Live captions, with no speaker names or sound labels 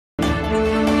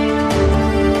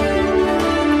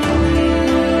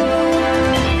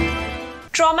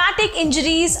traumatic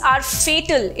injuries are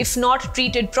fatal if not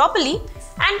treated properly,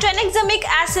 and tranexamic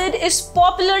acid is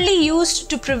popularly used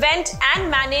to prevent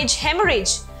and manage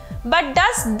hemorrhage. But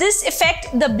does this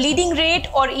affect the bleeding rate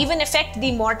or even affect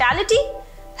the mortality?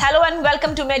 Hello and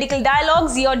welcome to Medical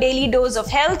Dialogues, your daily dose of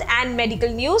health and medical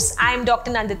news. I am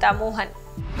Dr. Nandita Mohan.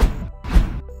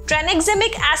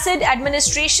 Tranexamic acid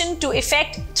administration to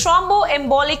affect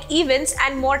thromboembolic events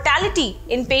and mortality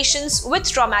in patients with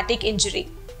traumatic injury.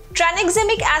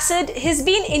 Tranexamic acid has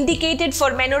been indicated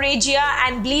for menorrhagia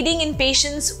and bleeding in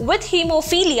patients with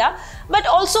hemophilia, but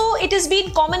also it has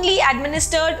been commonly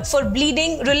administered for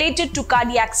bleeding related to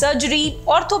cardiac surgery,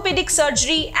 orthopedic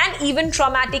surgery, and even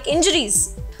traumatic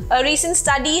injuries. A recent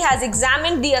study has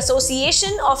examined the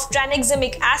association of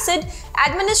tranexamic acid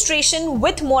administration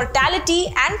with mortality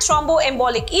and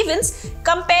thromboembolic events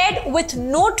compared with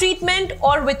no treatment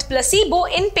or with placebo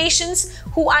in patients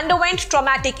who underwent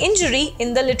traumatic injury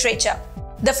in the literature.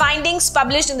 The findings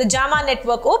published in the JAMA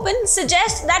Network Open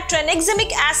suggest that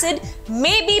tranexamic acid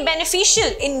may be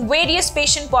beneficial in various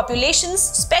patient populations,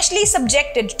 especially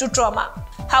subjected to trauma.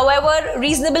 However,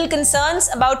 reasonable concerns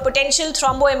about potential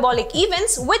thromboembolic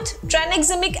events with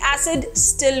tranexamic acid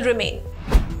still remain.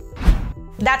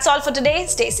 That's all for today.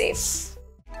 Stay safe.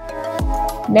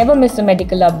 Never miss a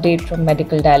medical update from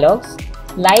Medical Dialogues.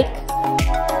 Like,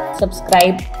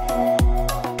 subscribe,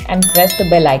 and press the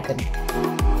bell icon.